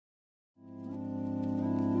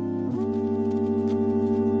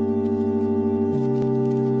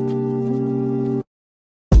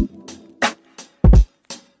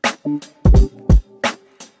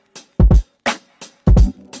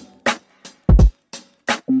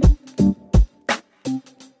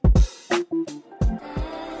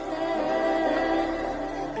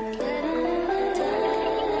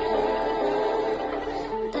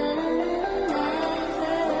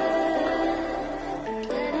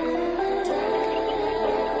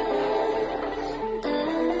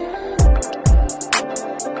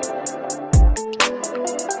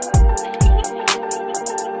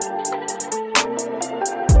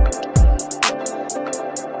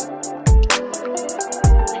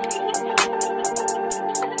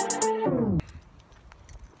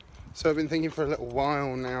So I've been thinking for a little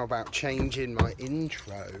while now about changing my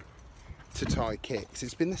intro to Thai kicks.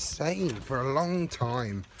 It's been the same for a long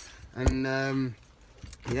time, and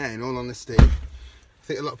yeah, in all honesty, I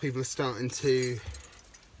think a lot of people are starting to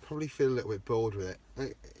probably feel a little bit bored with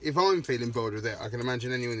it. If I'm feeling bored with it, I can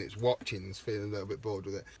imagine anyone that's watching is feeling a little bit bored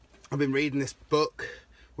with it. I've been reading this book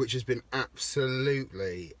which has been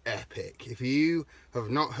absolutely epic. If you have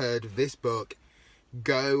not heard of this book,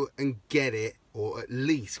 go and get it, or at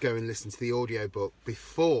least go and listen to the audiobook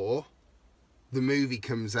before the movie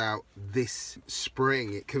comes out this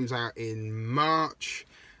spring. It comes out in March,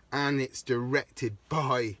 and it's directed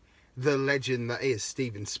by the legend that is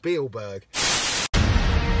Steven Spielberg.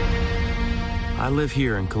 I live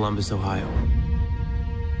here in Columbus, Ohio.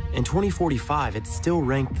 In 2045, it's still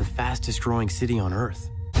ranked the fastest growing city on Earth.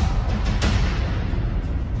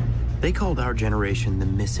 They called our generation the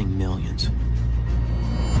missing millions.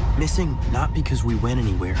 Missing not because we went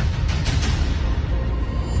anywhere.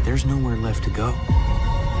 There's nowhere left to go.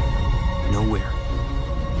 Nowhere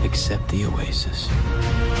except the oasis.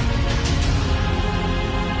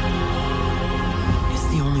 It's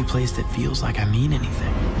the only place that feels like I mean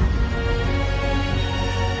anything.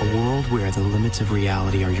 A world where the limits of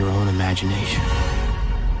reality are your own imagination.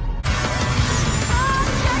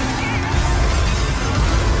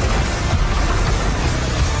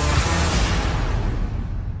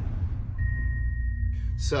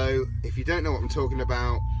 So, if you don't know what I'm talking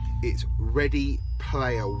about, it's Ready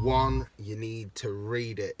Player One. You need to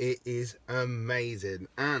read it. It is amazing.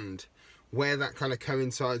 And where that kind of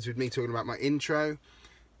coincides with me talking about my intro,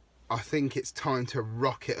 I think it's time to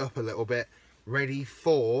rock it up a little bit. Ready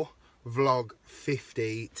for vlog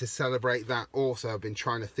 50. To celebrate that also, I've been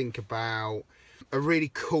trying to think about a really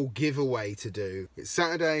cool giveaway to do. It's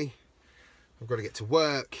Saturday, I've got to get to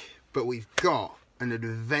work, but we've got an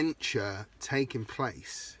adventure taking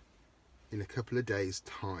place in a couple of days'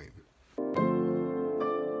 time.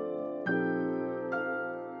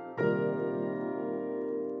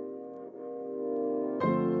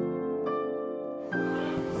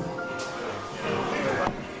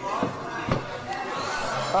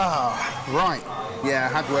 Right. Yeah,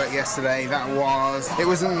 I had work yesterday. It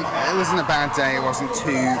wasn't a bad day. It wasn't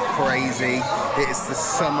too crazy. It's the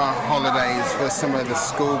summer holidays for some of the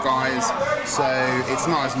school guys, so it's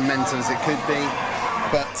not as mental as it could be.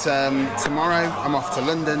 But tomorrow I'm off to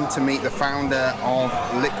London to meet the founder of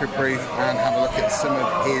LIQUIPROOF and have a look at some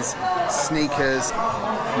of his sneakers.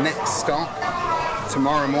 Next stop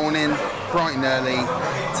tomorrow morning, bright and early,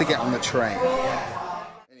 to get on the train.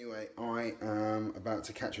 Anyway, I am about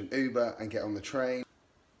to catch an Uber and get on the train.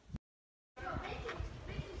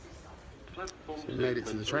 So we made it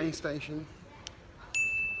to the train station.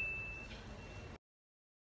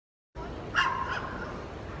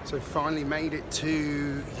 So finally made it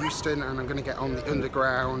to Euston, and I'm going to get on the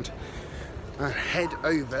underground and head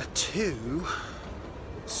over to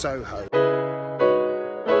Soho.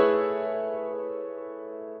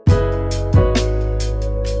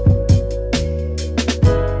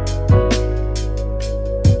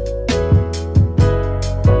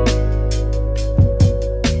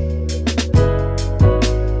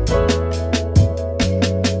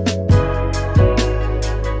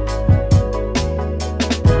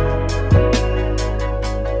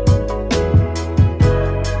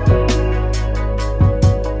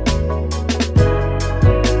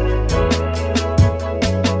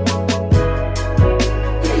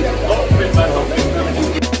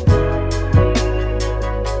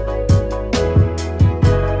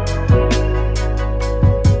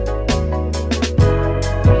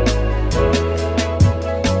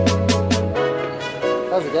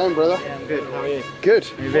 How's it going, brother? Yeah, I'm good. How are you? Good.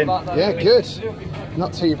 How you been? Yeah, good.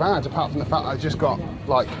 Not too bad, apart from the fact I just got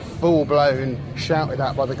like full-blown shouted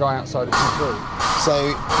at by the guy outside of T3. So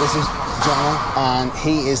this is John, and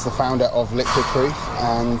he is the founder of LIQUIPROOF,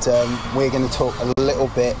 and we're going to talk a little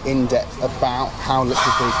bit in depth about how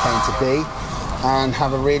LIQUIPROOF came to be, and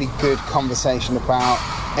have a really good conversation about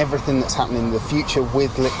everything that's happening in the future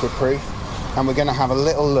with LIQUIPROOF. And we're going to have a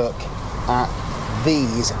little look at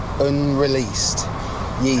these unreleased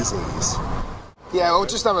Yeezys. Yeah, we'll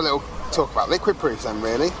just have a little talk about LIQUIPROOF then,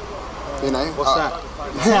 really. You know, what's that?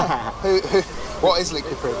 What is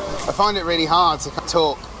LIQUIPROOF? I find it really hard to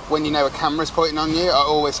talk when you know a camera's pointing on you. I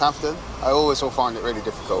always have done. I always will find it really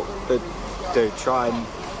difficult. But dude, try and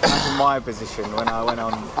imagine my position when I went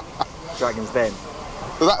on Dragons Den.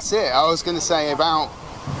 Well, that's it. I was going to say about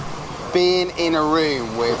being in a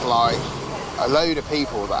room with like a load of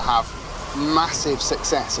people that have massive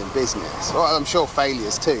success in business. Well, I'm sure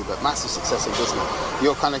failures too, but massive success in business.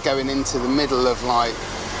 You're kind of going into the middle of like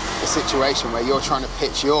a situation where you're trying to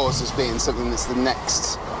pitch yours as being something that's the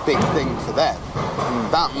next big thing for them.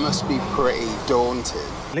 That must be pretty daunting.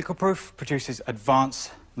 LIQUIPROOF produces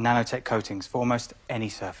advanced nanotech coatings for almost any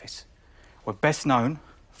surface. We're best known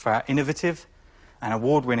for our innovative and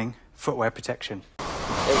award-winning footwear protection.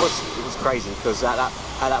 It was crazy because at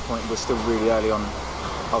that point we're still really early on.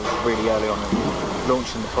 I was really early on in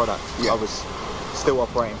launching the product. Yeah. I was still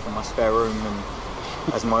operating from my spare room,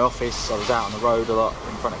 and as my office, I was out on the road a lot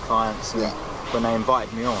in front of clients. And when they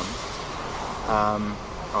invited me on,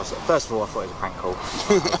 first of all, I thought it was a prank call. I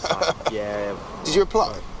was like, yeah. Did you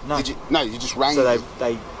apply? No. You just rang. So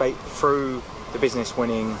they through the business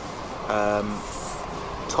winning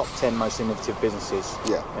top 10 most innovative businesses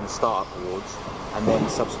in the startup awards, and then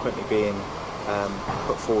subsequently being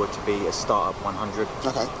put forward to be a startup 100.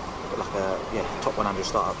 Okay. Like a top 100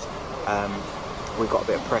 startups. We got a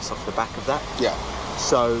bit of press off the back of that. Yeah.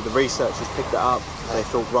 So the researchers picked it up. They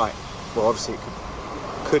thought, right, well, obviously it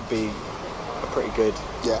could be a pretty good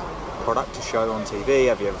product to show on TV.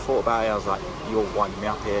 Have you ever thought about it? I was like, you're winding me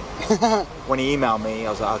up here. When he emailed me, I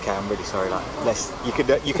was like, okay, I'm really sorry. Like,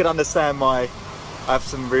 you could understand I have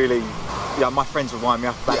some really, my friends would wind me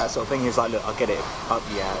up about that sort of thing. He was like, look, I get it.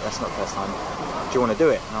 Yeah, that's not the first time. Do you want to do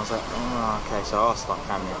it? And I was like, oh, okay. So I asked like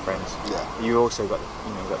family and friends. Yeah. You also got,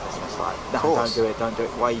 got pessimists like, no, don't do it.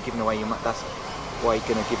 Why are you giving away your money? Why are you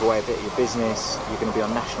going to give away a bit of your business? You're going to be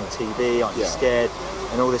on national TV. Aren't you scared?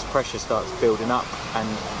 And all this pressure starts building up, and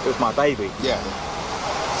it was my baby. Yeah.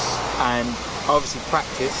 And I obviously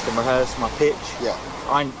practiced and rehearsed my pitch. Yeah.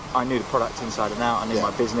 I knew the product inside and out. I knew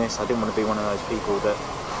my business. I didn't want to be one of those people that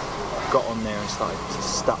got on there and started to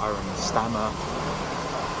stutter and stammer.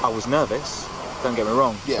 I was nervous, don't get me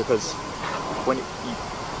wrong, because when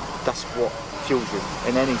that's what fuels you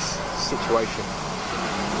in any situation.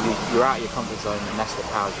 You're out of your comfort zone, and that's what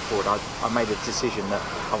powers you forward. I made a decision that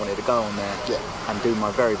I wanted to go on there and do my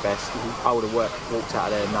very best. I would have walked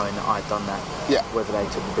out of there knowing that I'd done that, whether they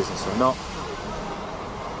took the business or not.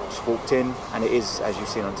 Just walked in, and it is, as you've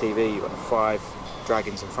seen on TV, you've got the 5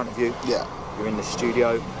 dragons in front of you. Yeah. You're in the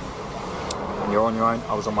studio, and you're on your own.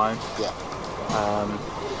 I was on my own. Yeah.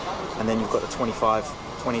 And then you've got the 25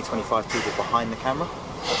 people behind the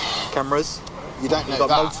cameras. You don't know you've got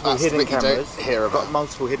that. multiple That's hidden cameras. Don't hear about. Got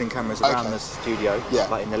multiple hidden cameras around the studio,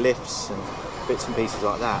 like in the lifts and bits and pieces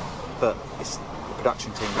like that. But it's the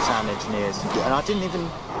production team, the sound engineers, and I didn't even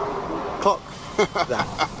clock that.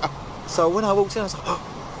 So when I walked in, I was like, oh,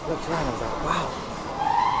 looked around, I was like,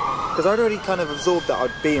 wow, because I'd already kind of absorbed that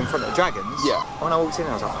I'd be in front of the dragons. Yeah. When I walked in,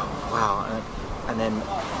 I was like, oh, wow. And then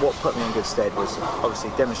what put me in good stead was obviously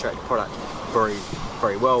demonstrate the product very,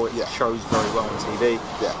 very well. It shows very well on TV.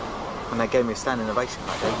 Yeah. And they gave me a standing ovation,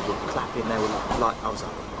 like they were clapping, they were like, I was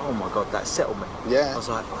like, oh my God, that settled me. Yeah. I was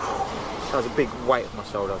like, that was a big weight off my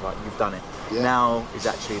shoulder. I was like, you've done it. Yeah. Now is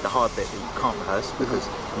actually the hard bit that you can't rehearse because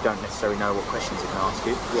you don't necessarily know what questions they're going to ask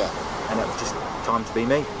you. Yeah. And it was just time to be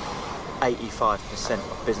me. 85%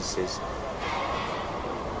 of businesses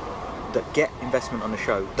that get investment on the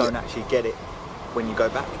show don't actually get it when you go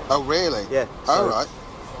back. Oh, really? Yeah. So, right.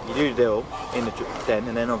 You do the deal in the den,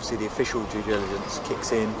 and then obviously the official due diligence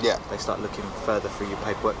kicks in. Yeah. They start looking further through your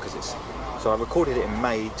paperwork because it's. So I recorded it in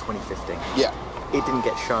May 2015. Yeah. It didn't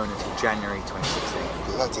get shown until January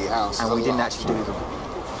 2016. Bloody hell! And we didn't actually do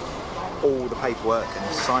all the paperwork and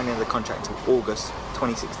the signing of the contract until August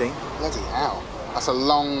 2016. Bloody hell! That's a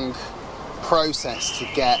long process to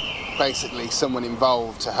get basically someone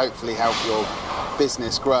involved to hopefully help your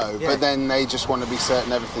business grow. Yeah. But then they just want to be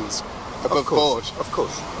certain everything's above board. Of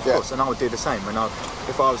course. And I would do the same when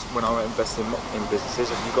I invest in businesses.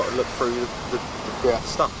 You've got to look through the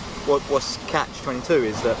stuff. What's catch 22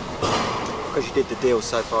 is that because you did the deal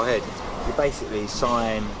so far ahead, you basically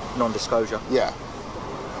sign non-disclosure. Yeah.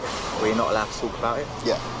 Where you're not allowed to talk about it.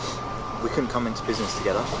 Yeah. We couldn't come into business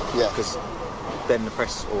together. Yeah. Because then the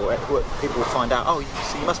press or people would find out. Oh,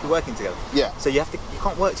 so you must be working together. Yeah. So you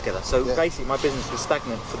can't work together. So basically, my business was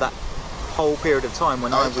stagnant for that whole period of time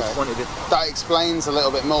when I just wanted it. That explains a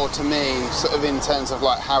little bit more to me, sort of in terms of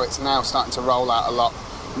like how it's now starting to roll out a lot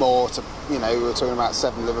more to, we were talking about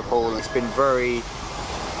 7 Liverpool. It's been very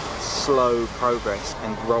slow progress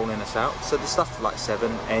and rolling us out. So the stuff like 7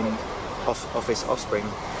 and Office Offspring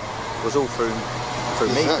was all through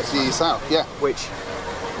me. Through yourself, yeah. Which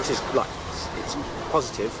is like, it's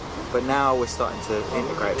positive, but now we're starting to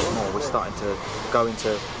integrate it more. We're starting to go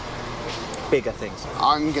into bigger things.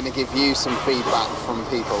 I'm going to give you some feedback from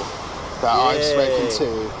people that I've spoken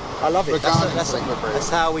to. I love it. That's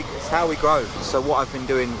how we grow. So what I've been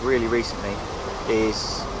doing really recently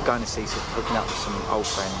is going to see, hooking up with some old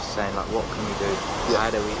friends, saying like, what can we do? How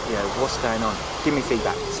do we, you know, what's going on? Give me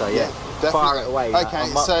feedback. So yeah, fire it away. Okay,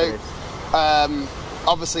 so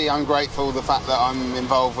obviously I'm grateful the fact that I'm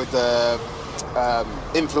involved with the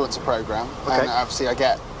influencer program, and obviously I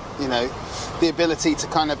get, you know, the ability to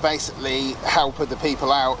kind of basically help other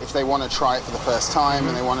people out if they want to try it for the first time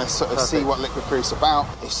and they want to sort of see what LiquidProof's about.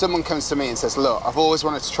 If someone comes to me and says, look, I've always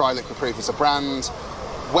wanted to try LiquidProof as a brand,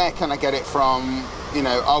 where can I get it from? You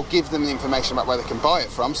know, I'll give them the information about where they can buy it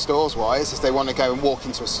from, stores-wise, if they want to go and walk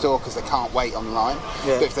into a store because they can't wait online.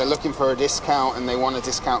 But if they're looking for a discount and they want a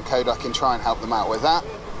discount code, I can try and help them out with that.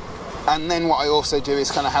 And then what I also do is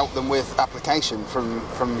kind of help them with application from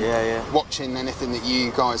watching anything that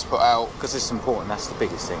you guys put out. Because it's important, that's the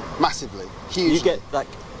biggest thing. Massively, hugely. You get, like,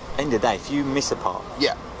 end of the day, if you miss a part,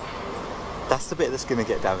 that's the bit that's going to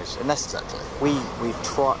get damaged. And that's exactly.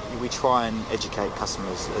 We try and educate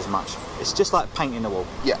customers as much. It's just like painting a wall.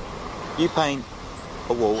 Yeah. You paint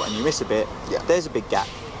a wall and you miss a bit, there's a big gap.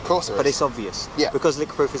 Of course there is. But it's obvious. Yeah. Because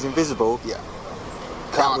LiquidProof is invisible,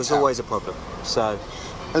 that was always a problem. So...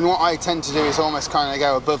 And what I tend to do is almost kind of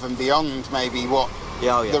go above and beyond maybe what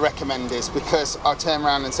the recommend is, because I'll turn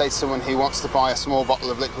around and say to someone who wants to buy a small bottle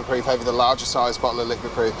of LiquidProofs over the larger size bottle of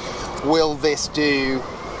LiquidProofs, will this do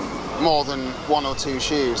more than 1 or 2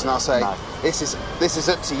 shoes? And I'll say, this is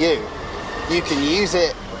up to you. You can use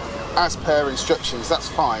it as per instructions, that's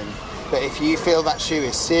fine. But if you feel that shoe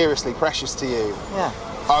is seriously precious to you,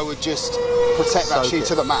 I would just protect that shoe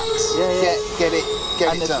to the max. Get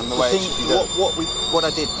it done the way it should be done. What I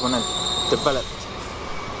did when I developed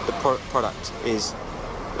the product is,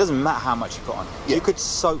 it doesn't matter how much you put on. You could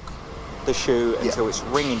soak the shoe until it's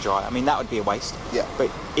wringing dry. I mean, that would be a waste. But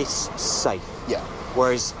it's safe.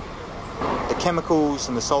 Whereas the chemicals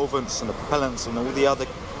and the solvents and the propellants and all the other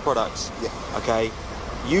products,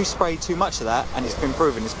 you spray too much of that, and it's been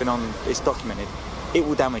proven, it's documented, it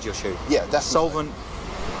will damage your shoe. That's solvent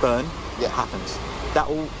burn happens.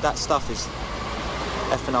 That stuff is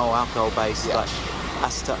ethanol, alcohol based. Like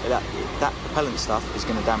that propellant stuff is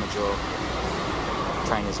going to damage your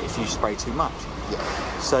trainers if you spray too much.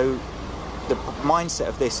 So the mindset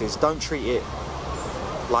of this is, don't treat it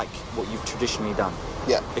like what you've traditionally done.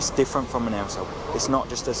 It's different from an aerosol. It's not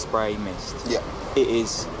just a spray mist. It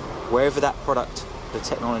is wherever that product, the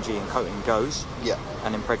technology and coating goes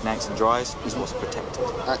and impregnates and dries, is what's protected.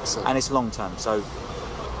 Excellent. And it's long term. So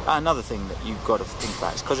another thing that you've got to think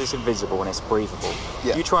about is because it's invisible and it's breathable.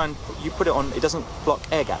 You put it on, it doesn't block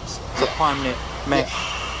air gaps. It's a prime knit mesh.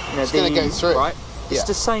 You know, it's going to go through. Right? It's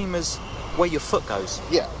the same as where your foot goes.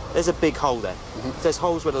 There's a big hole there. If there's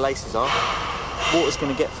holes where the laces are, water's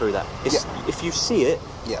going to get through that. If you see it,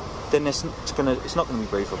 then it's not going to be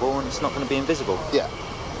breathable and it's not going to be invisible.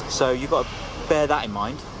 So you've got to bear that in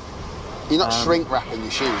mind. You're not shrink wrapping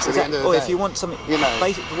your shoes at the end of the or day. if you want something, you know,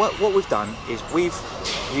 basically what we've done is we've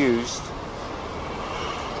used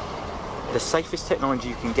the safest technology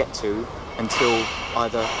you can get to until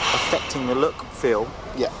either affecting the look, feel,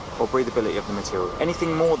 or breathability of the material.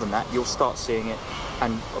 Anything more than that, you'll start seeing it,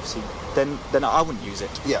 and obviously then I wouldn't use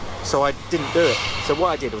it. So I didn't do it. So what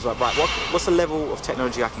I did was like, right, what's the level of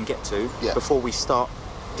technology I can get to before we start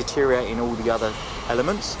deteriorating all the other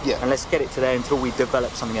elements, and let's get it to there until we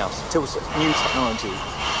develop something else, until new technology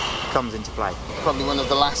comes into play. Probably one of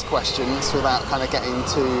the last questions, without kind of getting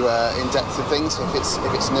too in depth of things, if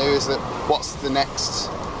it's new, is that what's the next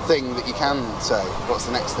thing that you can say? What's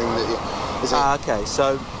the next thing that you... Is it... Okay,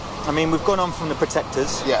 so I mean, we've gone on from the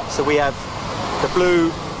protectors. So we have the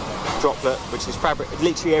blue droplet, which is fabric,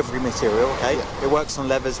 literally every material. It works on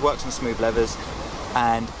leathers, works on smooth leathers,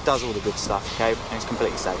 and does all the good stuff. And it's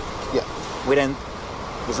completely safe. We then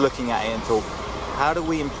was looking at it and thought, how do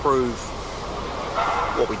we improve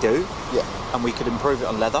what we do? And we could improve it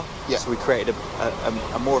on leather. So we created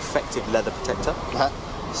a more effective leather protector.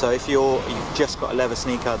 So if you've just got a leather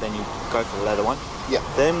sneaker, then you go for the leather one.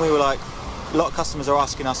 Then we were like, a lot of customers are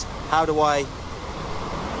asking us, how do I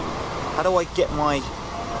get my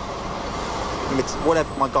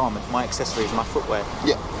whatever, my garment, my accessories, my footwear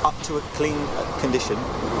up to a clean condition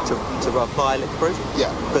to apply LiquidProofs?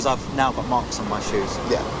 Because I've now got marks on my shoes.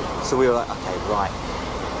 So we were like, okay, right,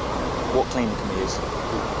 what cleaner can we use?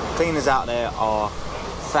 Cleaners out there are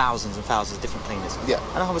thousands and thousands of different cleaners.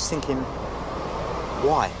 And I was thinking,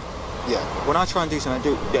 why? When I try and do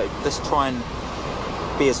something, let's try and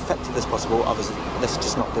be as effective as possible. Others, let's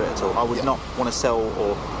just not do it at all. I would not want to sell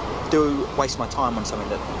or waste my time on something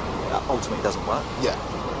that ultimately doesn't work.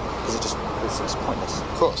 Because it's pointless.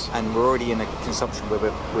 Of course. And we're already in a consumption where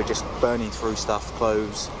we're just burning through stuff,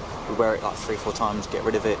 clothes. We wear it like 3 or 4 times, get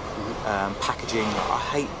rid of it. Packaging, I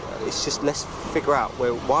hate it's just, let's figure out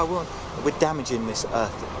why we're damaging this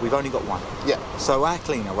earth. We've only got one. Yeah. So our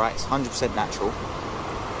cleaner, right, it's 100% natural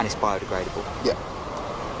and it's biodegradable. Yeah.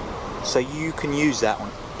 So you can use that on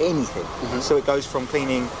anything. So it goes from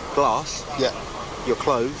cleaning glass, your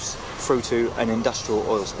clothes, through to an industrial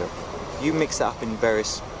oil spill. You mix that up in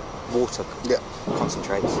various water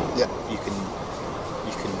concentrates. Yeah. You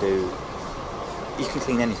can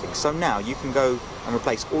clean anything. So now you can go and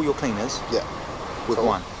replace all your cleaners with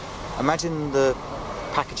one. Imagine the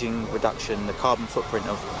packaging reduction, the carbon footprint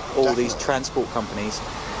of all these transport companies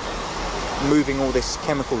moving all this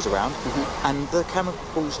chemicals around, and the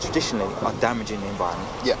chemicals traditionally are damaging the environment.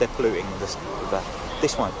 They're polluting this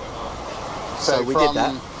one. So we did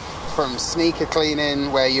that. From sneaker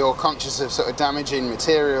cleaning, where you're conscious of sort of damaging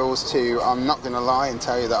materials, to I'm not going to lie and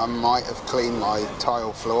tell you that I might have cleaned my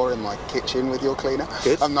tile floor in my kitchen with your cleaner.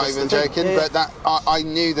 Good. I'm not even joking, but that I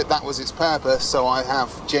knew that was its purpose, so I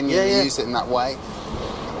have genuinely used it in that way.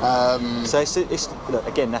 So it's look,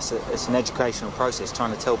 again, it's an educational process,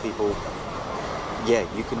 trying to tell people, yeah,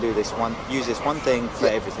 you can do this one, use this one thing for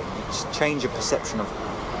everything. You just change your perception of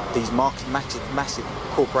these massive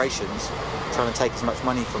corporations trying to take as much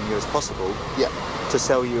money from you as possible to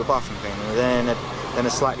sell you a bathroom cleaner, then a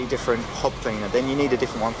slightly different hob cleaner, then you need a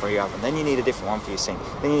different one for your oven, then you need a different one for your sink,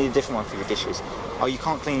 then you need a different one for your dishes. Oh, you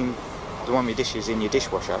can't clean the one with your dishes in your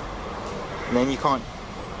dishwasher, and then you can't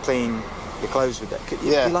clean your clothes with that.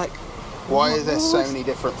 You're like, why is there so many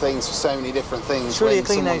different things for so many different things? It's really a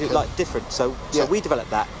cleaner like different. So we developed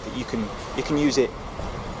that you can use it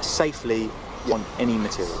safely on any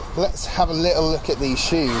material. Let's have a little look at these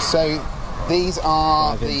shoes. So these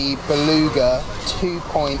are the Beluga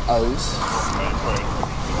 2.0s.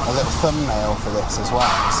 A little thumbnail for this as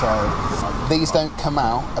well. So these don't come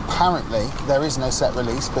out. Apparently, there is no set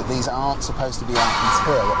release, but these aren't supposed to be out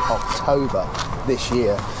until October this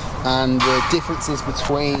year. And the differences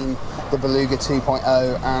between the Beluga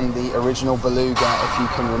 2.0 and the original Beluga, if you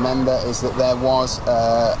can remember, is that there was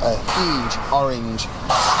a huge orange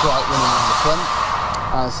stripe running on the front,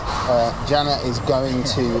 as Jana is going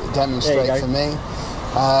to demonstrate for me.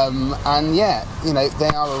 And yeah, you know, they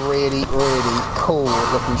are a really, really cool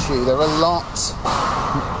looking shoe. They're a lot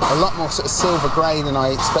more sort of silver grey than I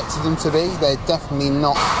expected them to be. They're definitely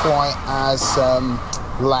not quite as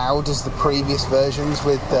loud as the previous versions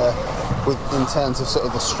with in terms of sort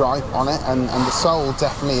of the stripe on it, and the sole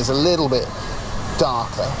definitely is a little bit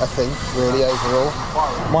darker, I think, really overall.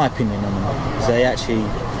 My opinion on them is they actually,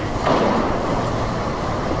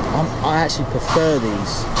 I actually prefer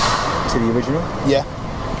these to the original. Yeah.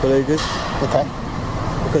 Belugas. Okay.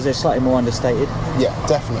 Because they're slightly more understated. Yeah,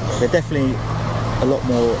 definitely. They're definitely a lot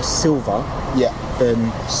more silver. Yeah.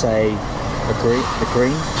 Than say the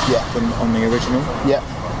green. Yeah. Than on the original. Yeah.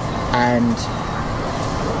 And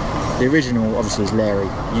the original obviously is Larry.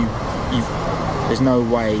 There's no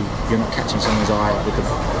way you're not catching someone's eye with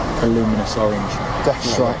the luminous orange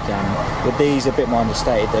stripe down. With these, a bit more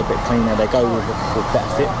understated. They're a bit cleaner. They go with better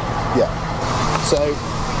fit. Yeah. So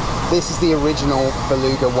this is the original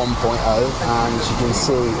Beluga 1.0, and as you can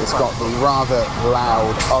see, it's got the rather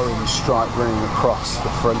loud orange stripe running across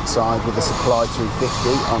the front side with a Supply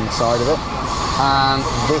 350 on the side of it. And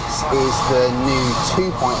this is the new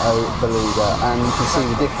 2.0 Beluga, and you can see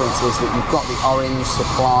the difference is that you've got the orange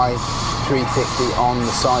Supply 350 on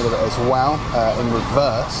the side of it as well, in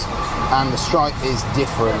reverse, and the stripe is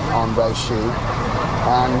different on both shoes.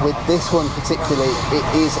 And with this one particularly, it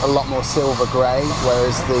is a lot more silver grey,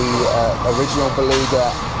 whereas the original Beluga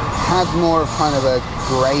had more of kind of a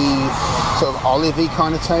grey, sort of olivey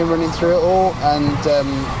kind of tone running through it all. And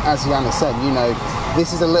as Jana said, you know,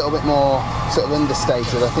 this is a little bit more sort of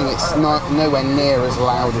understated. I think it's nowhere near as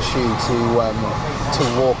loud a shoe to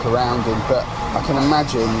walk around in, but I can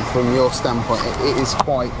imagine from your standpoint it is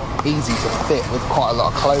quite easy to fit with quite a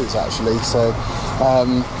lot of clothes actually. So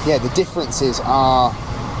yeah, the differences are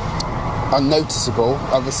noticeable.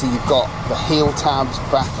 Obviously you've got the heel tabs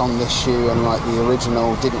back on this shoe, and like the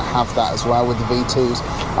original didn't have that as well with the V2s,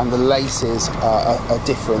 and the laces are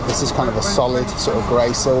different. This is kind of a solid sort of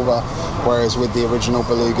grey silver, whereas with the original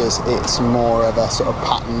Belugas it's more of a sort of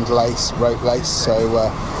patterned lace, rope lace. So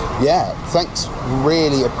yeah, thanks,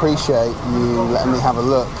 really appreciate you letting me have a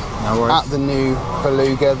look at the new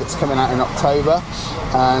Beluga that's coming out in October,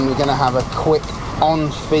 and we're going to have a quick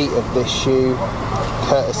on feet of this shoe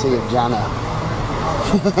courtesy of Jana,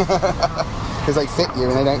 because they fit you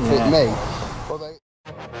and they don't fit me. Although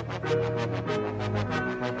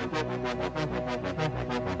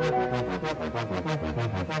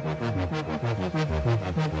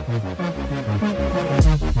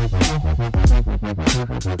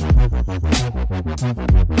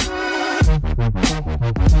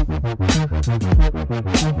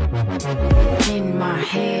in my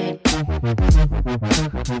head.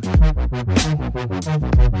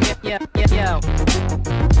 Yeah.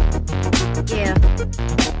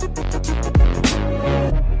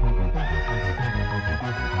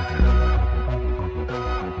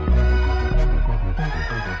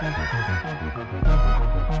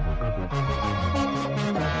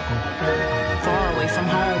 Far away from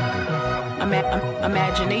home,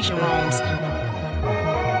 imagination roams.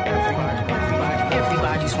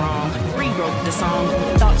 Everybody's wrong. Rewrote the song.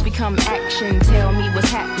 Thoughts become action. Tell me what's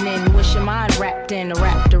happening. Wish your mind wrapped in,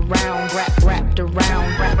 wrapped around, wrapped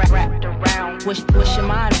around. Wish your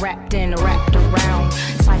mind wrapped in, wrapped around.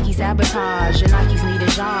 Psyche sabotage. Your Nikes need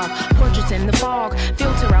a job. Portraits in the fog.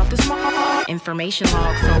 Filter out the smog. Information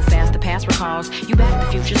log. So fast the past recalls. You back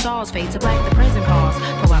the future stalls. Fade to black the present calls.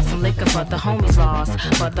 Pour out some liquor, but the homies lost.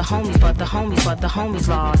 But the homies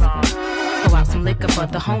lost. Pour out some liquor,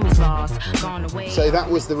 but the homies lost. Gone away. So that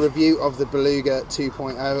was the review of the Beluga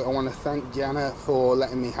 2.0. I want to thank Caner for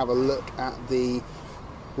letting me have a look at the,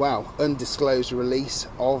 well, undisclosed release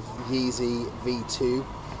of Yeezy V2.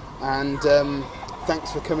 And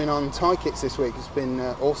thanks for coming on Tie Kicks this week. It's been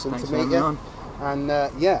awesome to meet you. And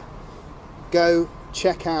yeah, go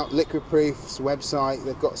check out LIQUIPROOF's website.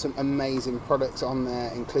 They've got some amazing products on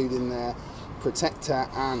there, including their protector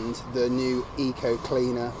and the new eco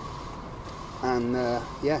cleaner. And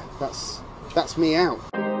yeah, that's me out.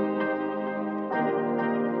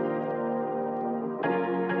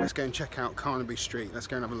 Let's go and check out Carnaby Street. Let's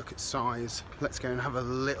go and have a look at size. Let's go and have a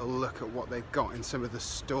little look at what they've got in some of the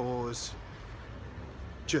stores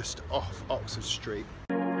just off Oxford Street.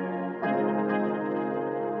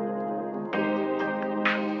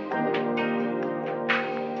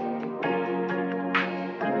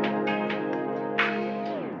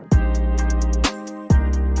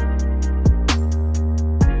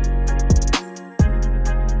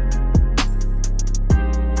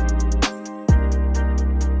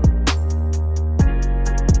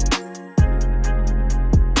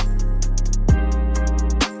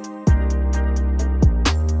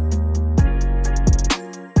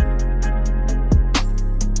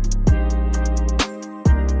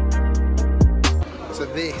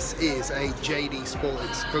 This is a JD Sport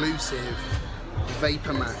exclusive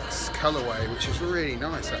Vapor Max colorway, which is really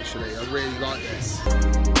nice actually. I really like this.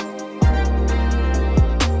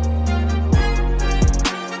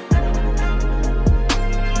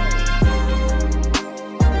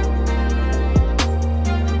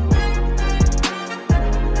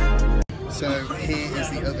 So here is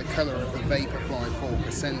the other colour of the Vaporfly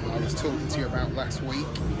 4% I was talking to you about last week.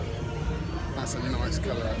 That's a nice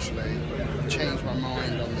colour actually. I changed my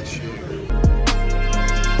mind on this shoe.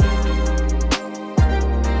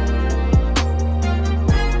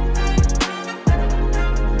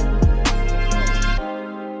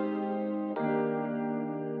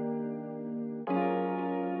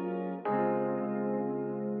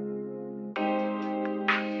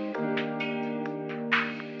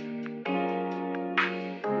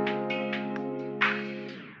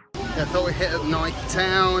 I thought we'd hit up Nike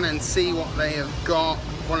Town and see what they have got.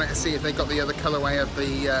 Wanted to see if they got the other colourway of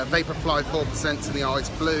the Vaporfly 4% to the ice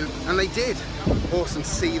blue, and they did. Awesome to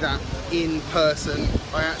see that in person.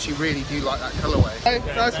 I actually really do like that colourway. Hey,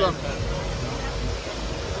 nice one.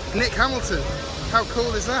 Nick Hamilton, how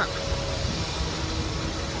cool is that?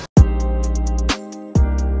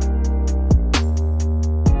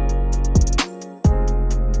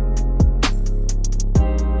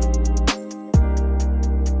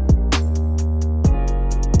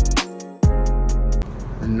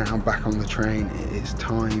 Now back on the train, it is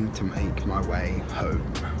time to make my way home.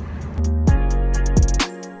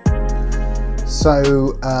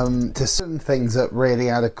 So to sum things up, really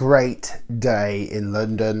had a great day in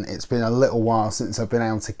London. It's been a little while since I've been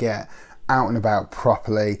able to get out and about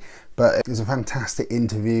properly, but it was a fantastic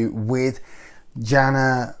interview with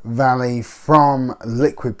Caner Veli from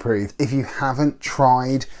LIQUIPROOF. If you haven't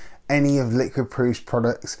tried any of LIQUIPROOF's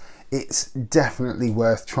products, it's definitely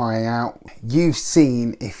worth trying out. You've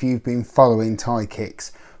seen, if you've been following Tie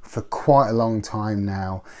Kicks for quite a long time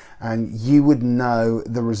now, and you would know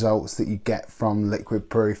the results that you get from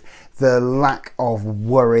LIQUIPROOF. The lack of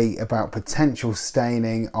worry about potential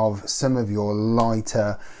staining of some of your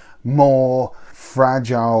lighter, more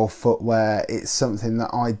fragile footwear. It's something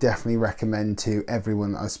that I definitely recommend to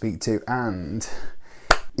everyone that I speak to. And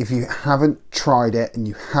if you haven't tried it and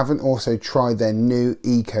you haven't also tried their new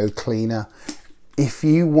eco cleaner, if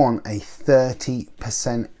you want a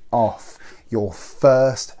 30% off your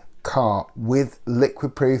first cart with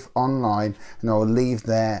LIQUIPROOF online, and I will leave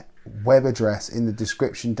their web address in the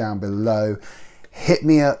description down below, hit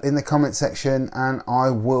me up in the comment section and I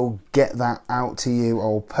will get that out to you. I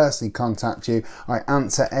will personally contact you. I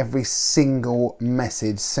answer every single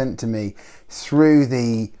message sent to me through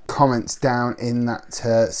the comments down in that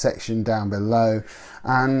section down below,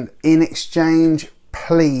 and in exchange,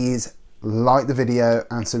 please like the video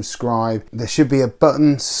and subscribe. There should be a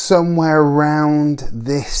button somewhere around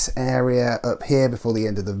this area up here before the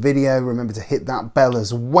end of the video. Remember to hit that bell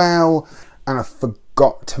as well. And I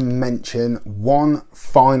forgot to mention one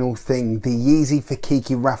final thing. The Yeezy for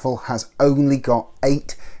KIKIE raffle has only got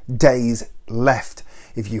 8 days left.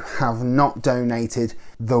 If you have not donated,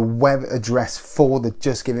 the web address for the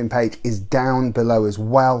Just Giving page is down below as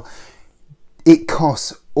well. It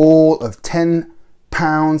costs all of £10,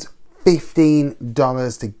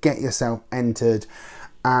 $15 to get yourself entered,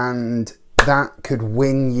 and that could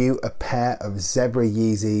win you a pair of Zebra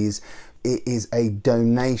Yeezys. It is a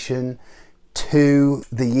donation to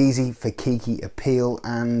the Yeezy for KIKIE appeal,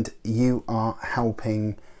 and you are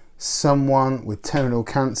helping someone with terminal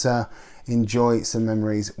cancer enjoy some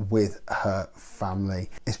memories with her family.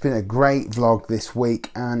 It's been a great vlog this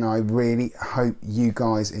week and I really hope you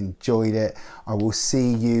guys enjoyed it. I will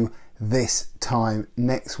see you this time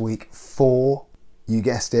next week for, you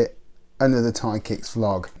guessed it, another Thai Kicks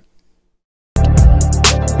vlog.